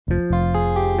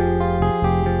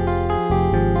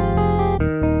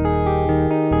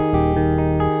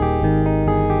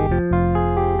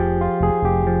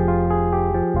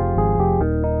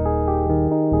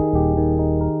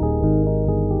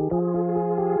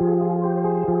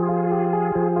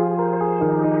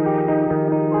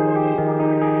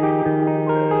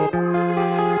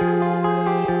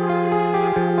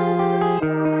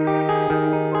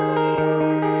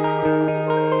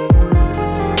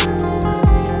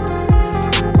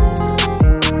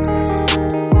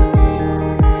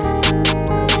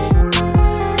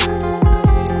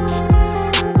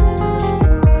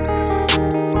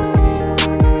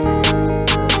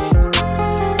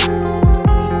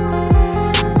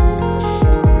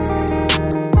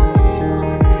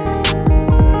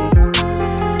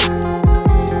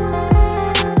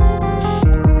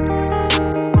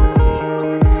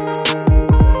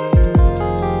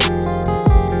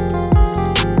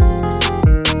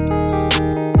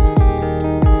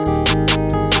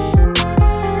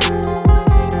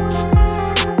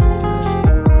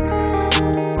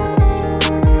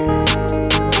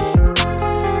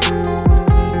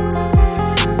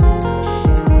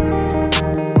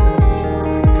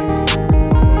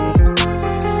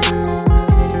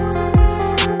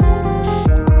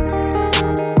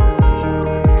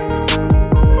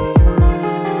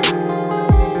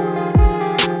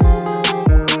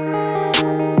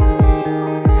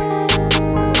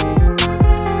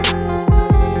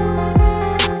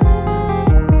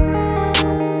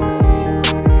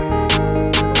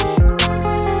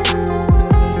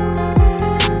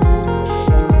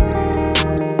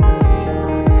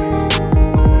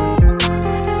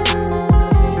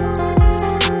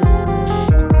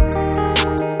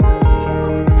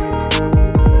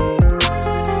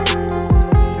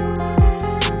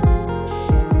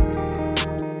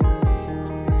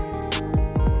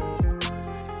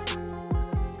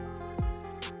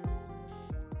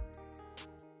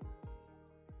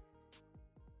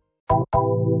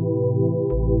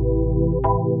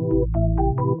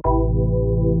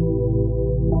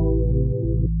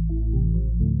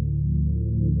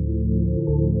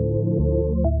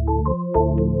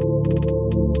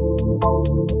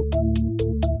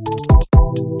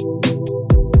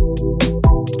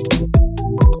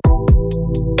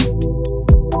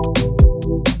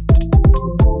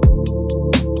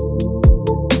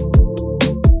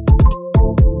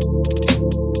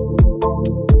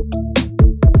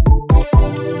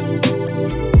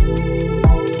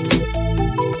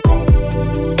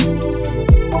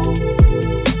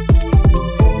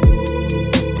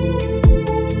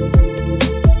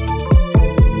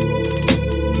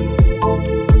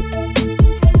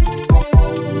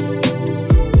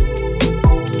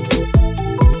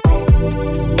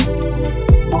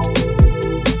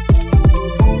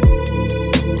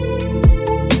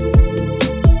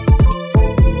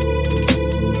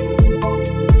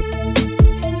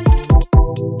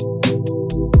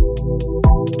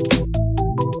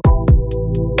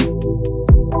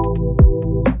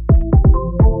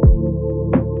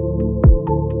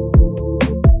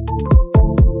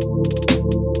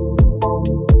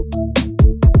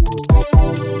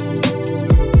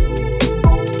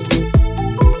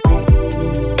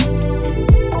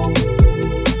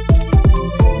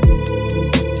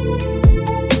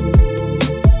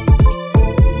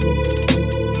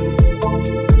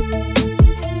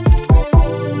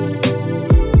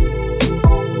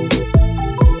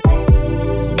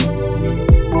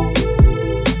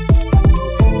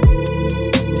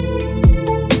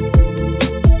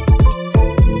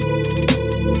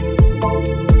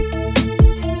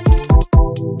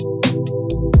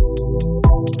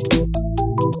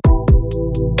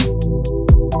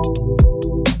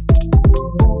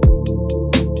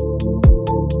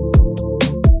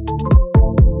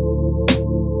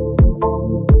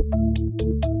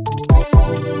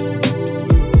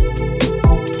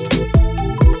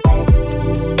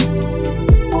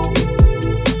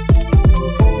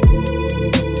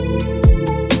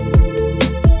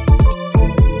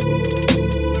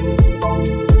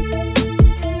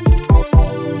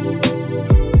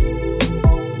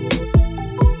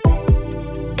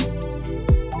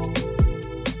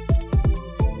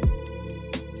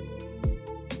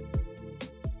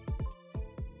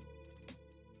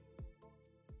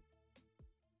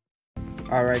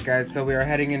Alright guys, so we are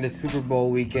heading into Super Bowl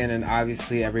weekend, and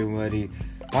obviously everybody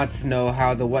wants to know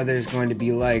how the weather is going to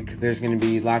be like. There's going to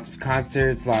be lots of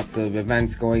concerts, lots of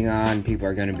events going on, people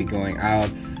are going to be going out,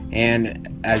 and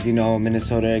as you know,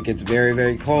 Minnesota, it gets very,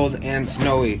 very cold and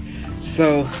snowy.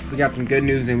 So we got some good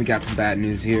news and we got some bad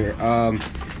news here.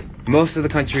 Most of the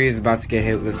country is about to get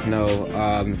hit with snow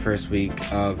the first week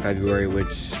of February,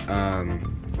 which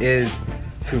is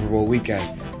Super Bowl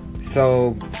weekend.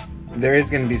 So there is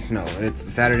going to be snow. It's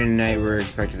Saturday night. We're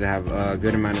expected to have a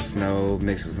good amount of snow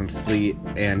mixed with some sleet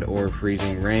and or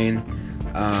freezing rain.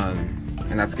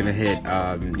 And that's going to hit,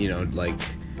 like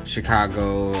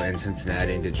Chicago and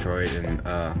Cincinnati and Detroit and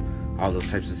all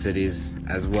those types of cities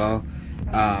as well.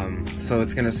 So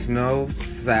it's going to snow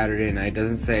Saturday night. It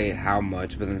doesn't say how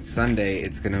much, but then Sunday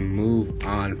it's going to move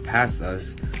on past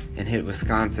us and hit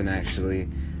Wisconsin, actually.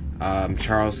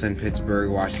 Charleston,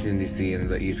 Pittsburgh, Washington, D.C., and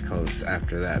the East Coast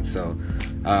after that. So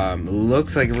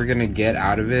looks like we're going to get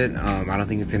out of it. I don't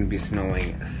think it's going to be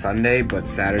snowing Sunday, but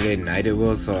Saturday night it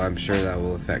will, so I'm sure that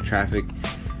will affect traffic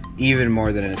even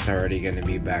more than it's already going to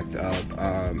be backed up.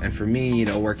 And for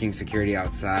me, working security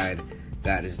outside,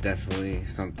 that is definitely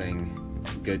something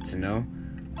good to know.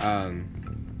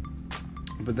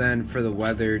 But then for the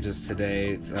weather, just today,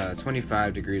 it's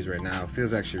 25 degrees right now. It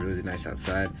feels actually really nice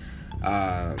outside.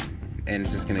 And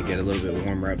it's just going to get a little bit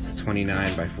warmer, up to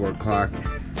 29 by 4 o'clock.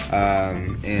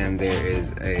 And there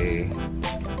is a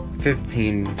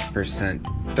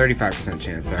 35%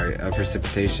 chance, of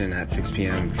precipitation at 6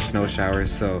 p.m. for snow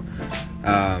showers. So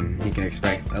you can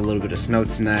expect a little bit of snow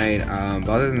tonight. But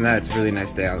other than that, it's a really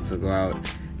nice day out, so go out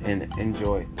and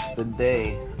enjoy the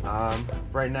day.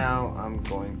 Right now, I'm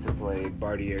going to play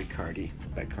Bartier Cardi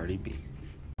by Cardi B.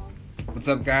 What's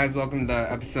up, guys? Welcome to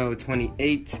episode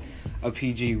 28 of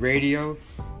PG Radio.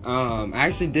 I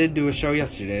actually did do a show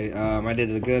yesterday. I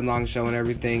did a good long show and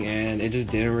everything, and it just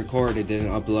didn't record. It didn't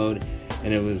upload,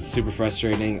 and it was super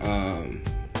frustrating.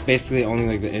 Basically, only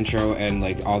like the intro and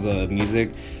like all the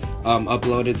music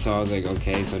uploaded. So I was like,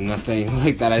 okay, so nothing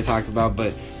like that I talked about.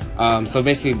 But so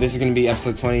basically, this is gonna be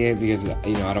episode 28 because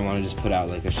I don't want to just put out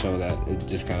like a show that it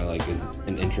just kind of like is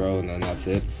an intro and then that's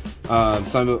it.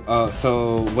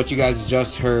 So what you guys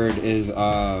just heard is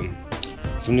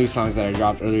some new songs that I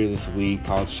dropped earlier this week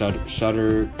called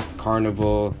Shutter,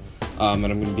 Carnival, and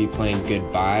I'm gonna be playing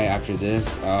Goodbye after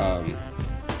this.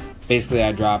 Basically,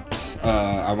 I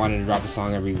wanted to drop a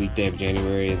song every weekday of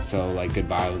January, and so like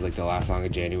Goodbye was like the last song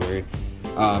of January.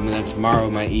 And then tomorrow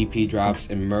my EP drops,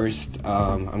 Immersed.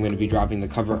 I'm going to be dropping the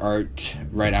cover art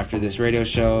right after this radio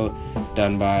show,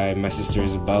 done by my sister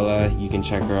Isabella. You can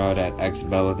check her out at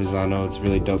xbella Pisano. It's a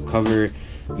really dope cover.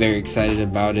 Very excited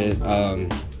about it.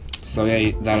 So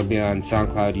yeah, that'll be on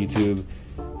SoundCloud, YouTube,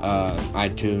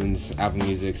 iTunes, Apple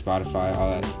Music, Spotify,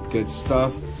 all that good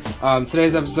stuff.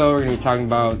 Today's episode, we're going to be talking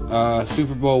about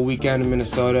Super Bowl weekend in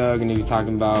Minnesota. We're going to be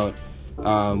talking about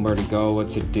where to go, what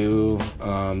to do,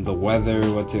 the weather,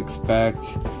 what to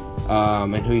expect,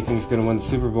 and who you think is going to win the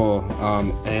Super Bowl,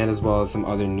 and as well as some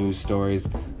other news stories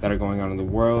that are going on in the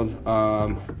world.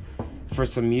 For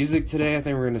some music today, I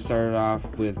think we're going to start it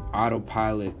off with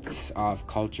Autopilot off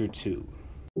Culture 2.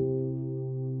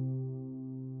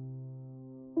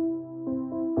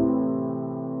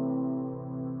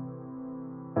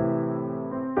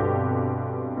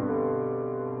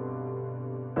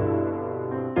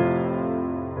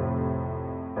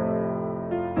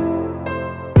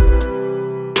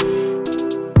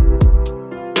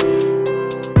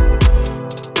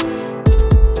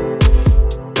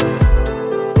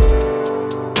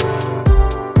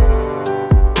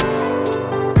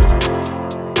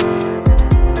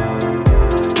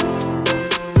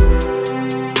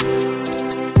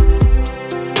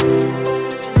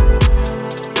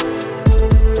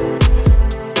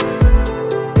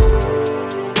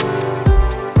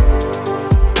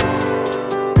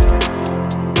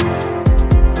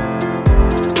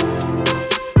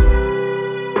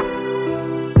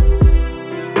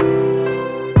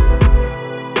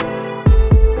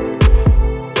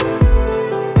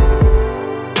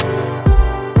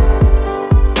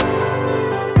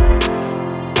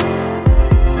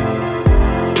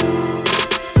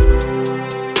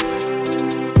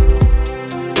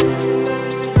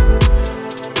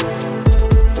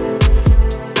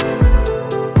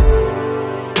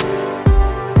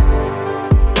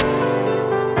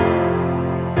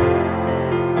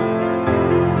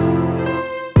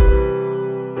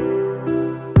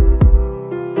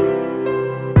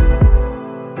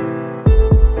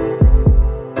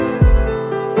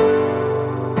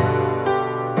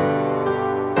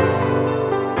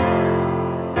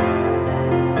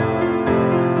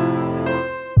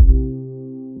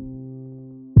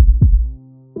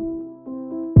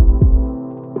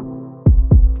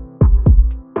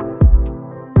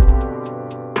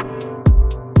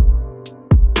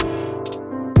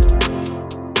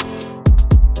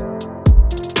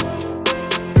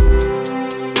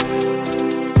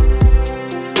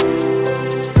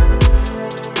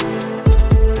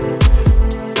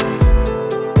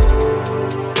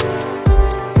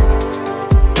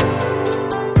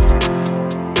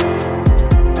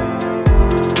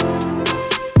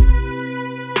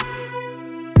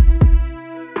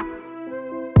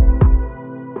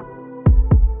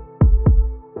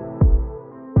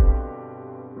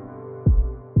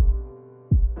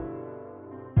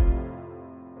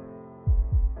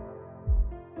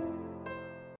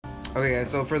 Okay guys,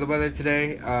 so for the weather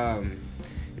today,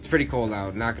 it's pretty cold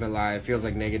out, not gonna lie. It feels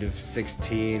like negative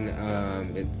 16.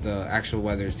 The actual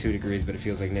weather is 2 degrees, but it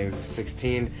feels like negative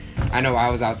 16. I know I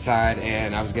was outside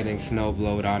and I was getting snow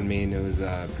blowed on me, and it was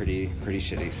pretty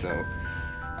shitty, so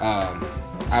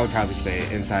I would probably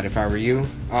stay inside if I were you.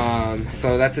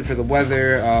 So that's it for the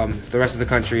weather. The rest of the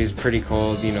country is pretty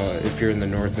cold, you know, if you're in the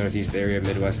northeast area,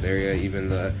 Midwest area, even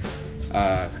the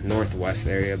northwest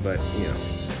area, but you know,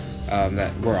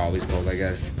 that we're always cold, I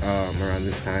guess, around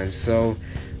this time. So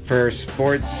for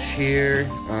sports here,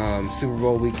 Super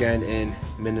Bowl weekend in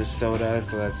Minnesota,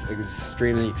 so that's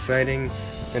extremely exciting.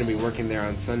 Gonna be working there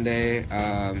on Sunday.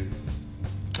 I'm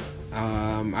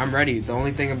ready. The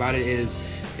only thing about it is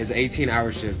it's an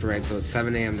 18-hour shift, right? So it's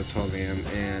 7 a.m. to 12 a.m.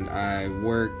 and I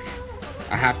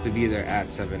have to be there at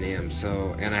 7 a.m.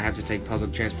 So, and I have to take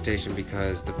public transportation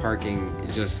because the parking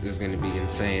just is going to be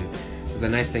insane. The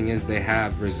nice thing is they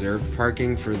have reserved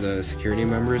parking for the security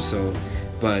members, so,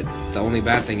 but the only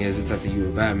bad thing is it's at the U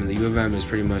of M, and the U of M is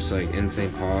pretty much like in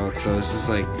St. Paul, so it's just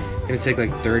like gonna take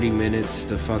like 30 minutes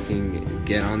to fucking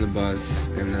get on the bus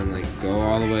and then like go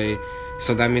all the way.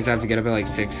 So that means I have to get up at like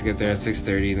 6 to get there at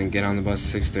 6:30, then get on the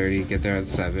bus at 6:30, get there at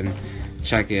 7,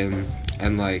 check in,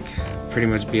 and like pretty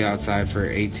much be outside for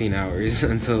 18 hours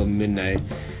until midnight.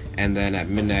 And then at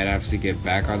midnight I have to get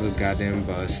back on the goddamn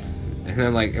bus. And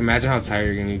then like imagine how tired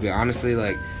you're gonna be. Honestly,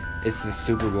 like it's the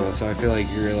Super Bowl, so I feel like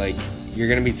you're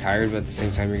gonna be tired, but at the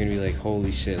same time you're gonna be like,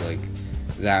 holy shit, like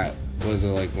that was a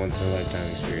like once in a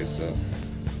lifetime experience. So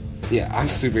yeah, I'm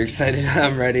super excited.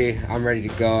 I'm ready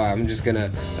to go. I think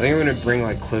I'm gonna bring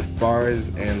like Cliff Bars,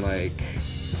 and like,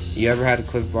 you ever had a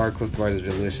Cliff Bar? Cliff Bars are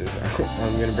delicious.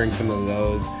 I'm gonna bring some of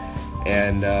those,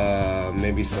 and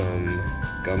maybe some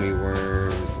gummy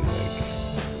worms, and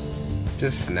like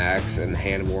just snacks and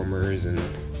hand warmers and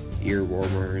ear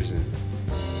warmers. And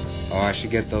oh, I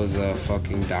should get those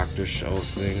fucking Dr.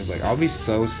 Scholl's things. Like, I'll be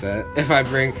so set if I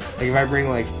bring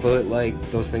like foot, like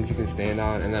those things you can stand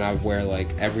on, and then I wear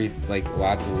like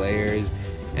lots of layers,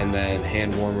 and then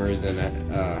hand warmers and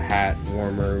a hat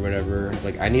warmer or whatever.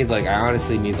 Like, I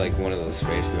honestly need like one of those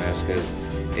face masks, because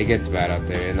it gets bad out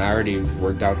there, and I already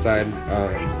worked outside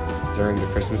during the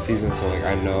Christmas season, so like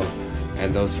I know,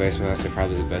 and those face masks are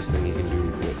probably the best thing you can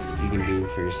do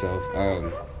for yourself.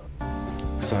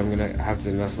 So I'm gonna have to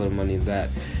invest a little money in that.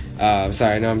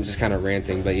 Sorry, I know I'm just kind of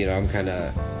ranting, but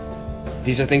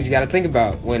these are things you got to think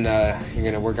about when you're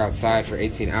gonna work outside for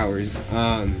 18 hours.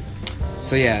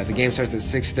 So yeah, the game starts at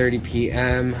 6:30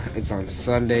 p.m. It's on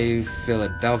Sunday.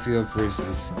 Philadelphia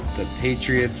versus the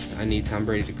Patriots. I need Tom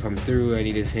Brady to come through. I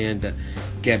need his hand to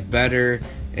get better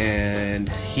and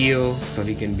heal so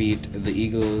he can beat the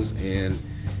Eagles, and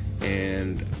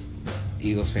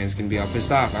Eagles fans can be all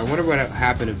pissed off. I wonder what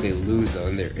happened if they lose though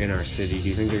in our city. Do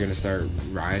you think they're gonna start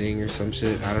rioting or some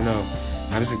shit? I don't know.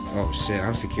 I'm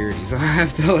security, so I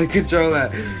have to like control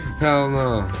that. Hell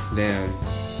no, damn.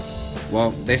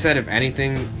 Well, they said if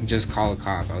anything, just call a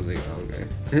cop. I was like, oh,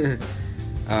 okay.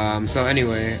 So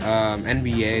anyway,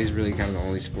 NBA is really kind of the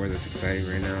only sport that's exciting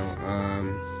right now.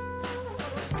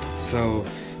 So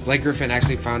Blake Griffin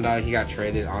actually found out he got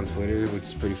traded on Twitter, which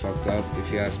is pretty fucked up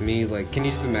if you ask me. Like, can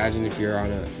you just imagine if you're on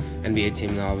an NBA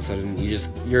team and all of a sudden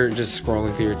you're just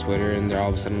scrolling through your Twitter and they're all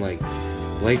of a sudden like,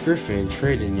 Blake Griffin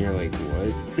traded, and you're like,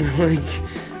 what?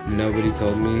 Like, nobody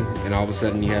told me, and all of a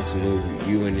sudden you have to move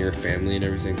you and your family and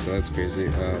everything, so that's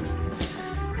crazy.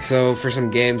 So for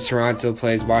some games, Toronto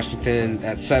plays Washington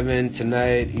at 7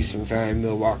 tonight Eastern time.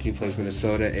 Milwaukee plays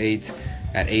Minnesota at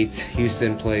 8.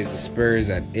 Houston plays the Spurs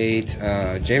at 8.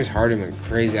 James Harden went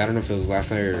crazy. I don't know if it was last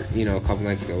night or a couple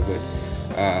nights ago, but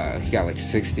he got like a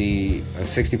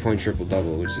 60-point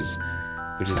triple-double, which is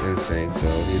insane. So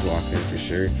he's locked in for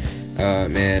sure.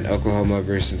 And Oklahoma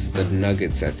versus the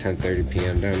Nuggets at 10:30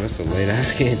 p.m. Damn, that's a late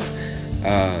ass game.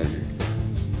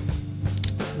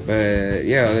 But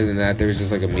yeah, other than that, there was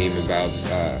just like a meme about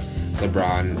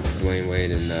LeBron, Dwayne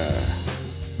Wade, and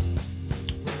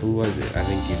who was it? I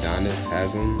think Udonis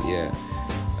Haslem. Yeah.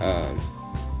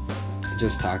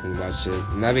 Just talking about shit.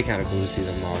 And that'd be kind of cool to see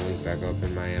them all link back up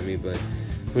in Miami, but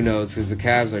who knows? Because the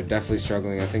Cavs are definitely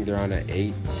struggling. I think they're on an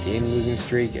 8-game losing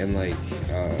streak, and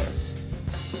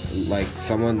like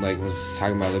someone like was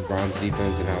talking about LeBron's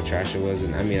defense and how trash it was,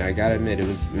 and I mean, I gotta admit it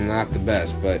was not the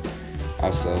best, but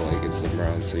also like it's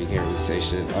LeBron, so you can't really say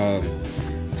shit.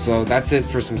 So that's it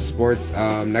for some sports.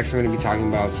 Next we're gonna be talking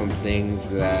about some things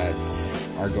that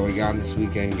are going on this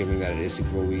weekend, given that it is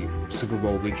Super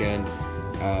Bowl weekend,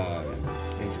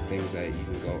 and some things that you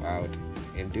can go out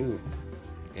and do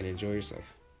and enjoy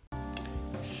yourself.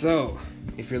 So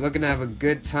if you're looking to have a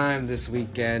good time this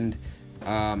weekend,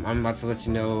 I'm about to let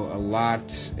you know a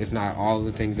lot, if not all of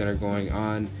the things that are going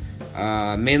on,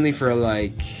 mainly for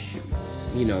like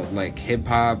hip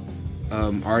hop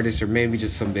artists, or maybe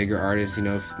just some bigger artists.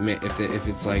 If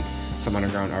it's like some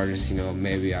underground artists,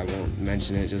 maybe I won't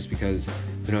mention it just because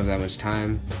we don't have that much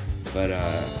time. But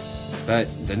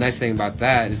the nice thing about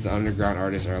that is the underground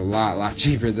artists are a lot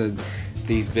cheaper than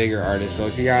these bigger artists. So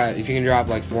if you can drop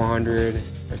like 400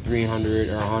 or 300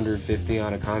 or 150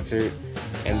 on a concert,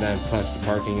 and then plus the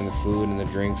parking and the food and the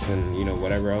drinks and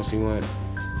whatever else you want,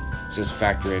 just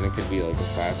factor in, it could be like a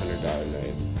 $500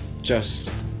 night. Just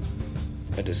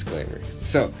a disclaimer.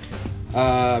 So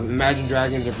Imagine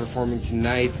Dragons are performing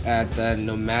tonight at the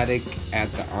Nomadic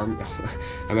at the Armory.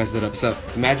 I messed it up. So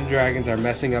Imagine Dragons are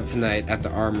messing up tonight at the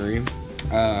Armory,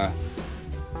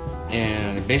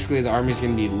 and basically the Army's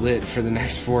gonna be lit for the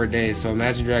next 4 days. So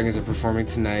Imagine Dragons are performing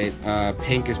tonight.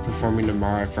 Pink is performing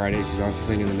tomorrow, Friday. She's also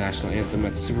singing the national anthem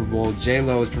at the Super Bowl.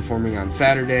 J-Lo is performing on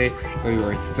Saturday,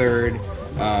 February 3rd.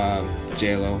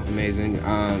 J-Lo, amazing.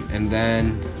 And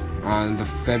then on the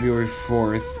February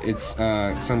 4th, it's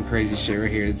some crazy shit right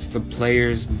here. It's the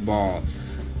Players Ball.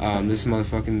 This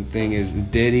motherfucking thing is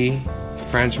Diddy,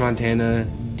 French Montana,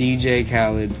 DJ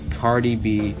Khaled, Cardi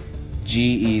B,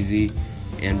 G-Eazy,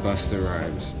 and Busta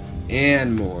Rhymes,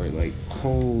 and more. Like,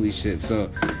 holy shit.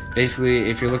 So basically,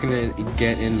 if you're looking to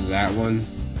get into that one,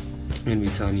 I'm gonna be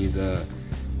telling you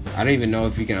I don't even know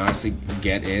if you can honestly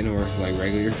get in, or if like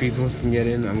regular people can get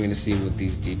in. I'm gonna see what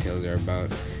these details are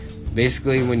about.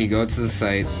 basically when you go to the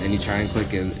site and you try and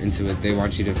click into it, they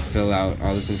want you to fill out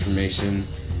all this information.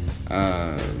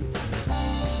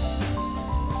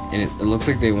 And it looks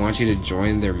like they want you to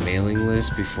join their mailing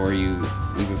list before you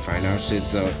even find out shit.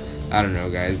 So I don't know,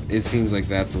 guys. It seems like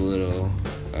that's a little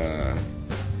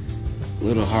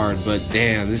hard. But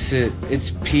damn, this shit.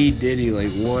 It's P Diddy.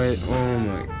 Like what? Oh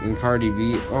my. And Cardi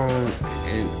B.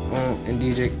 And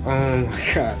DJ. Oh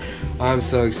my god. I'm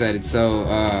so excited. So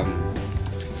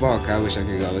fuck. I wish I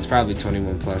could go. It's probably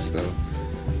 21 plus though.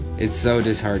 It's so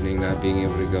disheartening not being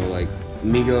able to go. Like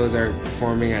Migos are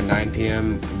performing at 9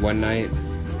 p.m. one night.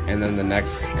 And then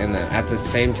at the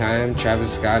same time,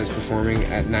 Travis Scott is performing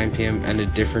at 9 p.m. at a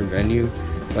different venue.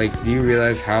 Like, do you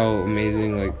realize how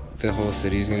amazing, like, the whole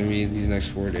city is going to be these next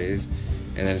 4 days?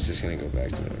 And then it's just going to go back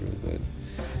to normal. But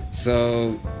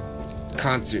so,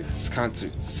 concerts,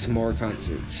 more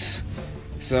concerts.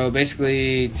 So,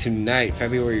 basically, tonight,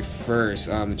 February 1st,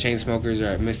 the Chainsmokers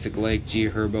are at Mystic Lake, G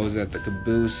Herbo's at the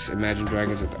Caboose, Imagine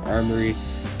Dragons at the Armory.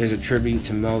 There's a tribute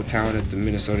to Motown at the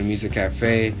Minnesota Music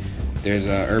Cafe. There's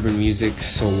Urban Music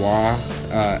Sawa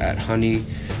at Honey.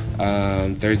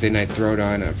 Thursday Night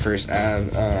Throwdown at First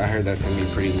Ave. I heard that's going to be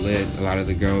pretty lit. A lot of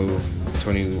the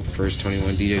first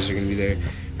 21 DJs are going to be there.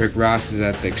 Rick Ross is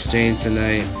at the Exchange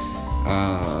tonight.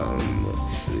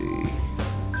 Let's see.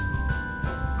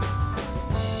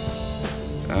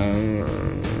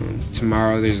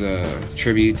 Tomorrow there's a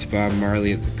tribute to Bob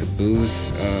Marley at the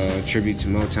Caboose. Tribute to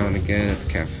Motown again at the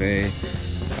Cafe.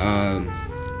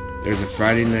 There's a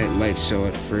Friday night light show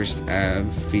at First Ave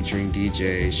featuring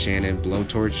DJ Shannon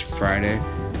Blowtorch Friday.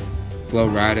 Flo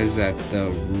Rida's at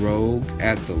the Rogue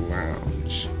at the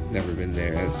Lounge. Never been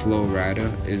there. Flo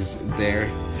Rida is there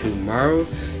tomorrow.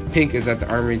 Pink is at the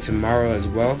Armory tomorrow as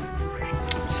well.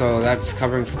 So that's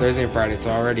covering for Thursday and Friday. So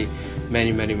already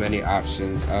many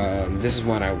options. This is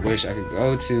one I wish I could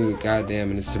go to.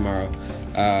 Goddamn, and it's tomorrow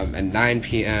at 9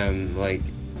 p.m. Like,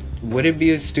 would it be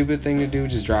a stupid thing to do?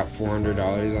 Just drop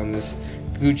 $400 on this?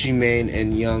 Gucci Mane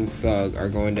and Young Thug are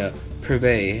going to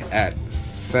Privé at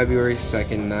February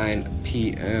 2nd, 9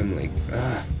 p.m. Like,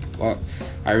 well,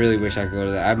 I really wish I could go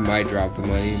to that. I might drop the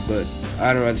money, but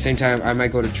I don't know. At the same time, I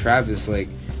might go to Travis. Like,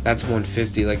 that's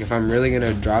 $150. Like, if I'm really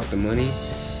gonna drop the money,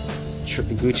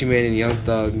 Gucci Mane and Young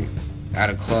Thug at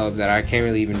a club that I can't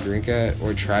really even drink at,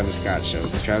 or Travis Scott shows.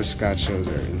 Because Travis Scott shows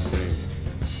are insane.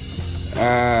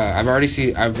 I've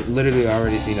literally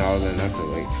already seen all of them, not to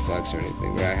like flex or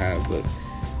anything, but I have, but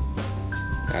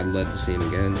I'd love to see him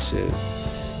again, shit.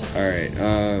 Alright,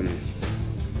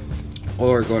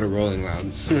 or go to Rolling Loud.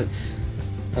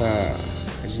 I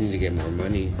just need to get more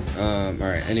money.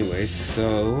 Alright, anyways,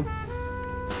 so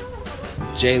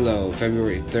J-Lo,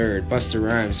 February 3rd, Busta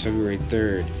Rhymes, February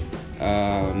 3rd,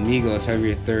 Migos,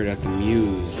 February 3rd at the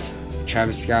Muse,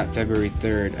 Travis Scott, February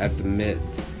 3rd at the Myth.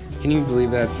 Can you believe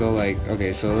that? So like,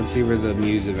 okay, so let's see where the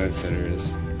Muse Event Center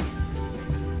is.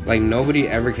 Like, nobody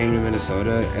ever came to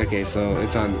Minnesota. Okay, so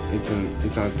it's on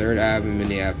 3rd Ave in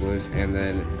Minneapolis, and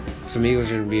then some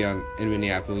Migos are gonna be in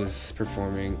Minneapolis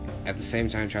performing at the same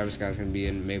time. Travis Scott's gonna be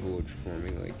in Maplewood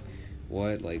performing. Like,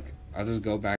 what? Like, I'll just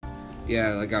go back. Yeah,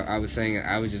 like I was saying,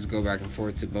 I would just go back and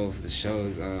forth to both of the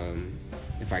shows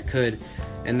if I could.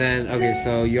 And then, okay,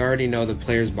 so you already know the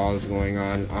Players Ball is going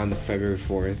on the February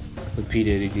 4th with P.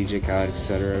 Diddy, DJ Khaled,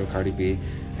 etc., Cardi B.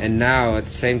 And now, at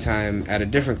the same time, at a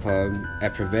different club,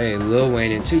 at Privé, Lil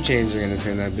Wayne and 2 Chainz are going to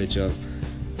turn that bitch up.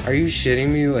 Are you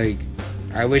shitting me? Like,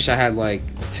 I wish I had like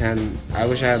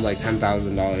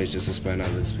 $10,000 just to spend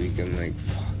on this weekend. Like,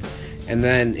 fuck. And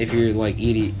then if you like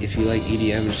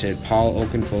EDM and shit, Paul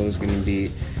Oakenfold is going to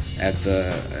be at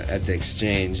the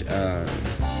Exchange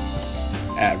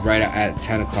at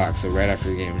 10 o'clock, so right after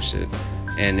the game and shit.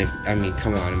 And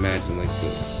come on, imagine like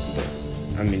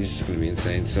it's just gonna be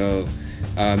insane. So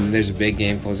there's a big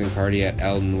game closing party at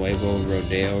El Nuevo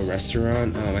Rodeo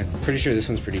restaurant. I'm pretty sure this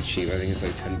one's pretty cheap. I think it's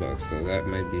like $10, so that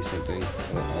might be something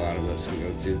a lot of us can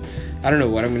go to. I don't know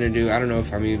what I'm gonna do. I don't know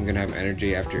if I'm even gonna have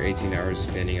energy after 18 hours of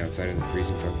standing outside in the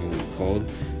freezing fucking cold.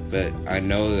 But I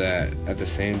know that at the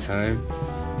same time,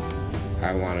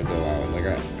 I want to go out. Like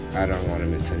I don't want to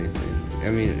miss anything. I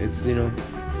mean, it's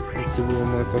it's Super Bowl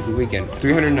motherfucking weekend.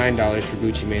 $309 for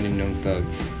Gucci Mane and Young Thug.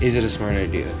 Is it a smart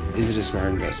idea? Is it a smart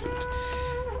investment?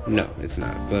 No, it's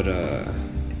not. But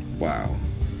wow,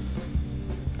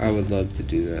 I would love to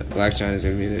do that. Black China's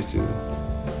gonna be there too.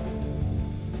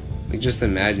 Like, just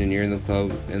imagine you're in the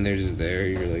club and they're just there.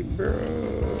 You're like,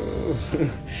 bro,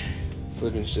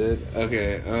 flipping shit.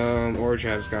 Okay, or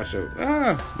Travis Scott show.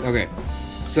 Okay.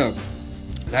 So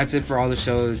that's it for all the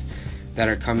shows that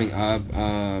are coming up.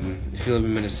 If you live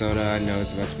in Minnesota, I know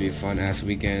it's about to be a fun ass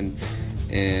weekend.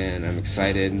 and I'm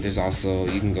excited. There's also,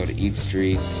 you can go to Eat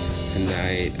Streets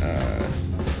tonight.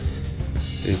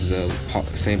 There's the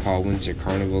St. Paul Winter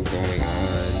Carnival going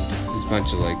on. There's a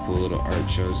bunch of like cool little art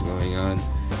shows going on.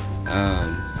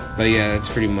 But yeah, that's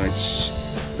pretty much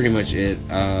it.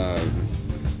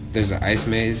 There's an ice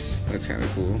maze, that's kind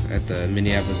of cool, at the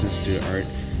Minneapolis Institute of Art.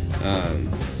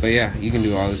 But yeah, you can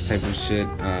do all this type of shit.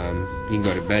 You can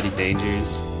go to Betty Dangers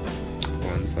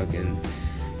on fucking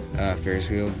Ferris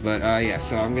wheel. But yeah,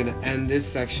 so I'm gonna end this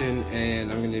section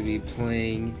and I'm gonna be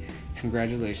playing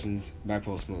Congratulations by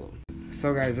Post Malone.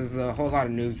 So guys, there's a whole lot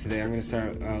of news today. I'm gonna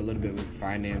start a little bit with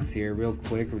finance here real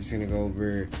quick. We're just gonna go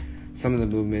over some of the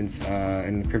movements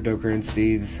in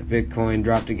cryptocurrencies. Bitcoin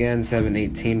dropped again,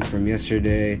 718 from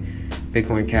yesterday.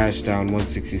 Bitcoin Cash down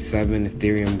 167.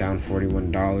 Ethereum down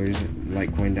 $41.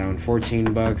 Litecoin down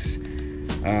 $14.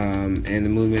 And the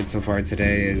movement so far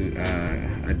today is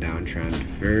a downtrend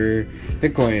for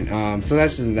Bitcoin. So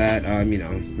that's just that.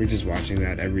 We're just watching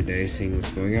that every day, seeing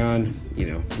what's going on.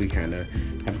 We kind of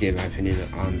have given my opinion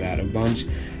on that a bunch.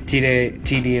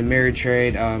 TD and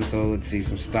Ameritrade. So let's see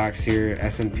some stocks here.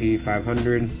 S&P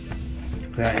 500.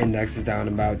 That index is down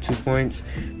about 2 points.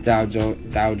 Dow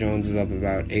Jones is up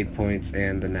about 8 points,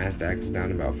 and the Nasdaq is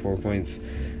down about 4 points.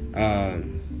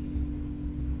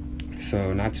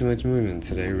 So not too much movement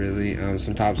today, really.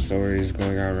 Some top stories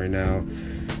going on right now.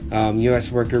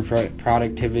 U.S. worker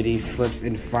productivity slips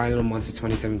in final months of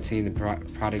 2017. The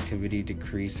productivity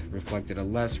decrease reflected a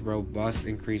less robust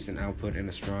increase in output and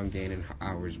a strong gain in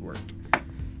hours worked.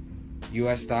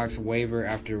 U.S. stocks waver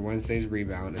after Wednesday's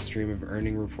rebound. A stream of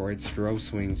earning reports drove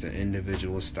swings in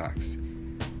individual stocks.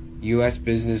 U.S.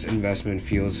 business investment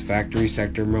fuels factory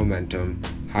sector momentum.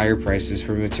 Higher prices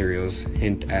for materials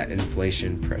hint at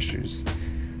inflation pressures.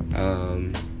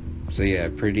 So yeah,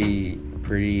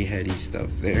 pretty heady stuff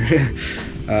there.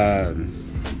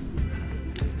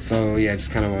 So yeah,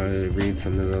 just kind of wanted to read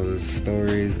some of those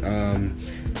stories.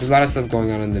 There's a lot of stuff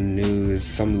going on in the news.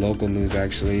 Some local news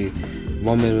actually.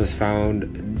 Woman was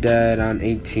found dead on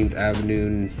 18th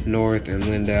Avenue North and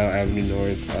Lindell Avenue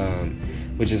North,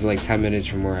 which is like 10 minutes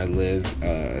from where I live.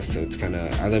 So it's kind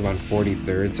of, I live on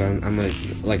 43rd, so I'm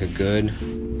like a good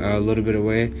little bit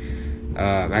away.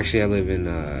 Actually, I live in,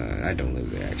 I don't live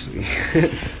there actually,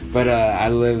 but I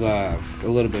live a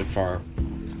little bit far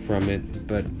from it,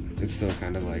 but it's still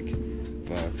kind of like,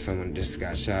 fuck, someone just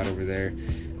got shot over there.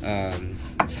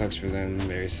 It sucks for them.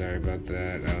 Very sorry about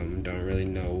that. Don't really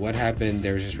know what happened.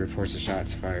 There was just reports of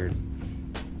shots fired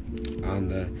on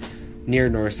the near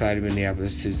north side of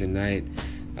Minneapolis Tuesday night,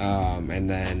 and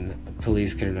then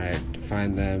police could not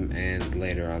find them, and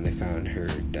later on they found her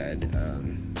dead.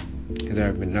 There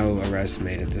have been no arrests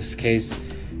made at this case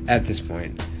at this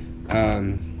point.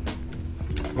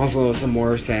 Also, some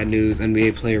more sad news.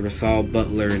 NBA player Russell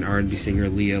Butler and R&B singer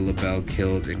Leah LaBelle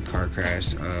killed in car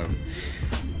crash.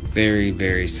 Very,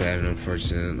 very sad and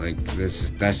unfortunate. Like,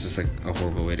 that's just like a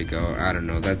horrible way to go. I don't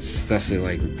know. That's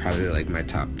definitely probably like my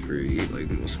top 3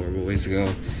 like most horrible ways to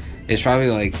go. It's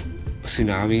probably like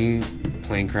tsunami,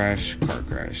 plane crash, car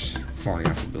crash, falling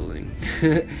off a building,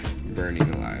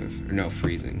 burning alive, or no,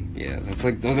 freezing. Yeah, that's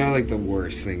like, those are like the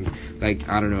worst things. Like,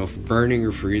 I don't know if burning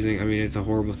or freezing. I mean, it's a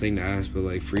horrible thing to ask, but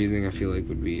like freezing, I feel like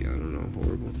would be, I don't know,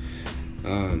 horrible.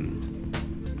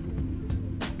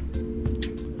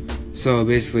 So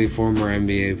basically, former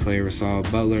NBA player Russell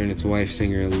Butler and his wife,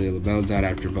 singer Leah LaBelle, died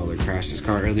after Butler crashed his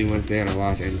car early Wednesday on a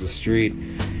Los Angeles street.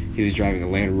 He was driving a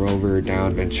Land Rover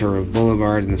down Ventura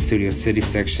Boulevard in the Studio City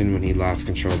section when he lost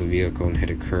control of the vehicle and hit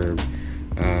a curb.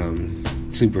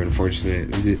 Super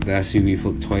unfortunate. The SUV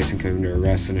flipped twice and came to a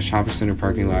rest in a shopping center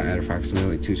parking lot at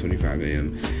approximately 2:25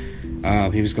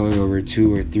 a.m. He was going over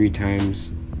 2 or 3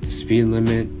 times the speed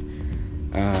limit,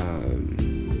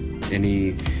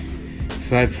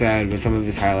 So that's sad, but some of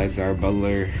his highlights are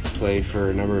Butler played for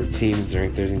a number of teams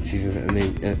during 13 seasons in the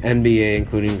NBA,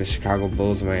 including the Chicago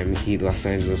Bulls, Miami Heat, Los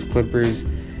Angeles Clippers,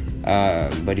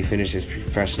 but he finished his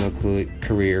professional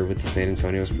career with the San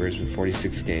Antonio Spurs with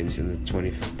 46 games in the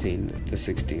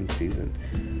 2015-16 season.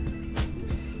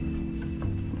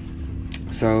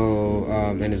 So,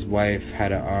 and his wife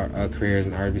had a career as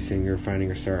an R&B singer, finding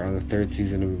her start on the 3rd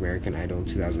season of American Idol in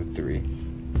 2003.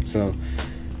 So,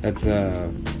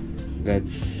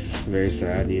 that's very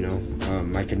sad,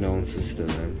 my condolences to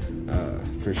them,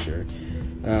 for sure.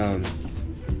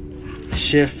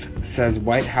 Schiff says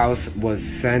White House was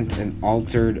sent an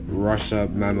altered Russia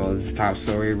memo. This is top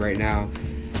story right now.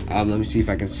 Let me see if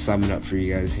I can sum it up for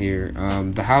you guys here.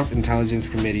 The House Intelligence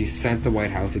Committee sent the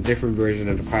White House a different version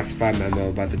of the classified memo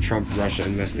about the Trump-Russia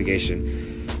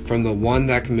investigation from the one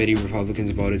that committee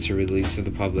Republicans voted to release to the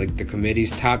public, the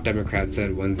committee's top Democrat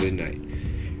said Wednesday night.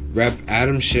 Rep.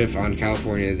 Adam Schiff on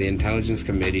California, the Intelligence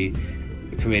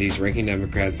Committee's ranking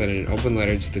Democrats, sent an open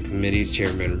letter to the committee's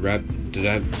chairman, Rep.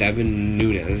 Devin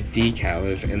Nunes,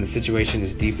 D-Calif, and the situation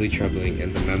is deeply troubling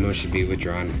and the memo should be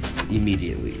withdrawn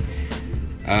immediately.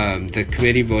 The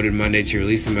committee voted Monday to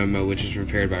release the memo, which was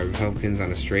prepared by Republicans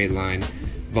on a straight line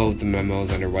vote. The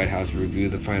memos under White House review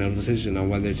the final decision on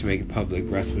whether to make it public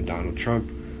rest with Donald Trump.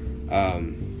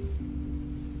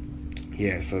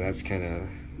 So that's kind of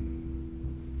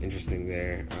interesting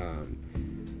there. I'm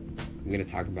going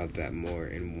to talk about that more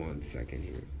in 1 second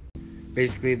here.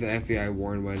 Basically, the FBI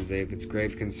warned Wednesday of its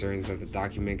grave concerns that the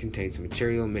document contains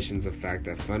material omissions of fact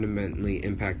that fundamentally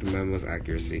impact the memo's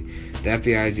accuracy. The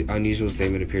FBI's unusual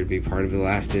statement appeared to be part of a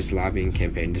last-ditch lobbying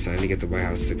campaign designed to get the White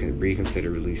House to reconsider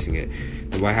releasing it.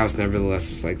 The White House, nevertheless,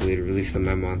 was likely to release the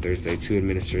memo on Thursday. Two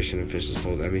administration officials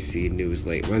told NBC News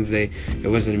late Wednesday it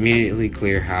wasn't immediately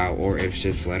clear how or if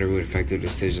Schiff's letter would affect their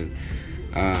decision.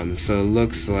 So it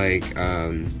looks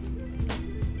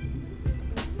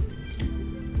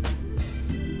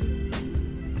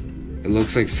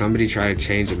like somebody tried to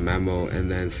change a memo,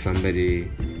 and then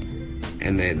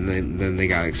then they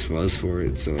got exposed for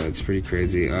it. So that's pretty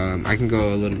crazy. I can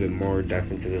go a little bit more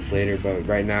depth into this later, but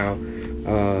right now,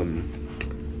 I'm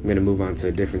gonna move on to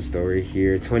a different story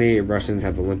here. 28 Russians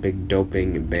have Olympic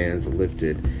doping bans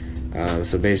lifted.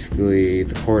 So basically,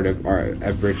 the Court of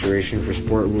Arbitration for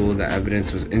Sport ruled that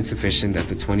evidence was insufficient that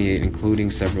the 28,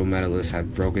 including several medalists,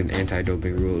 have broken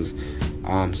anti-doping rules.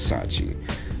 Sochi.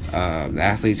 The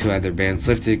athletes who had their bans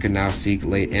lifted could now seek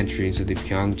late entry into the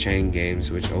Pyeongchang Games,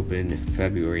 which opened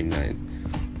February 9th.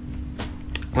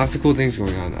 Lots of cool things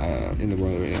going on in the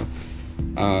world right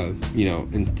now.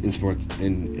 In sports,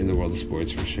 in the world of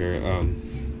sports for sure.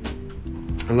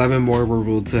 11 more were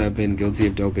ruled to have been guilty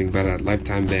of doping, but had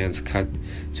lifetime bans cut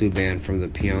to a ban from the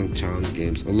Pyeongchang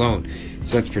Games alone.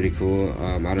 So that's pretty cool.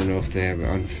 I don't know if they have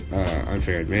an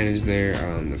unfair advantage there.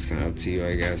 That's kind of up to you,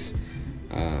 I guess.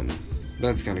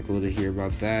 That's kind of cool to hear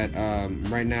about that.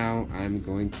 Right now, I'm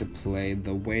going to play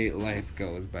The Way Life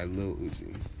Goes by Lil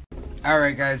Uzi.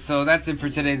 Alright guys, so that's it for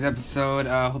today's episode.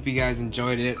 Hope you guys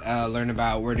enjoyed it. Learned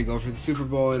about where to go for the Super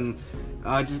Bowl and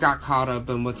just got caught up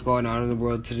in what's going on in the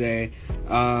world today.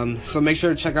 So make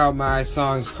sure to check out my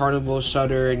songs Carnival,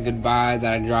 Shudder, and Goodbye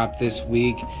that I dropped this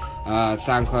week.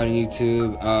 SoundCloud and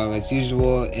YouTube as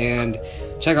usual, and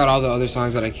check out all the other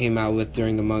songs that I came out with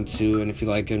during the month too. And if you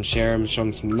like them, share them, show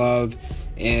them some love,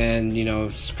 and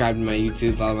subscribe to my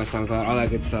YouTube, follow my SoundCloud, all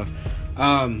that good stuff.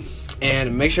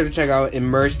 And make sure to check out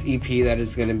Immersed EP that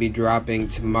is going to be dropping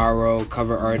tomorrow.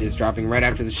 Cover art is dropping right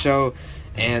after the show,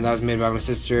 and that was made by my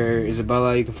sister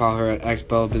Isabella. You can follow her at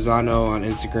xbellabizano on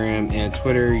Instagram and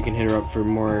Twitter. You can hit her up for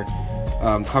more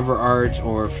cover art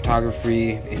or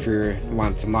photography if you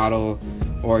want to model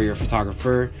or you're a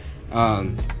photographer.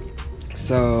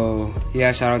 So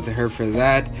yeah, shout out to her for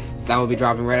that. That will be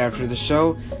dropping right after the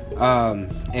show.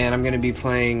 And I'm going to be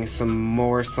playing some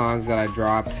more songs that I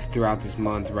dropped throughout this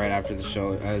month right after the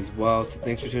show as well. So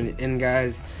thanks for tuning in,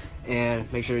 guys,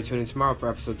 and make sure to tune in tomorrow for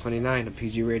episode 29 of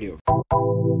PG Radio.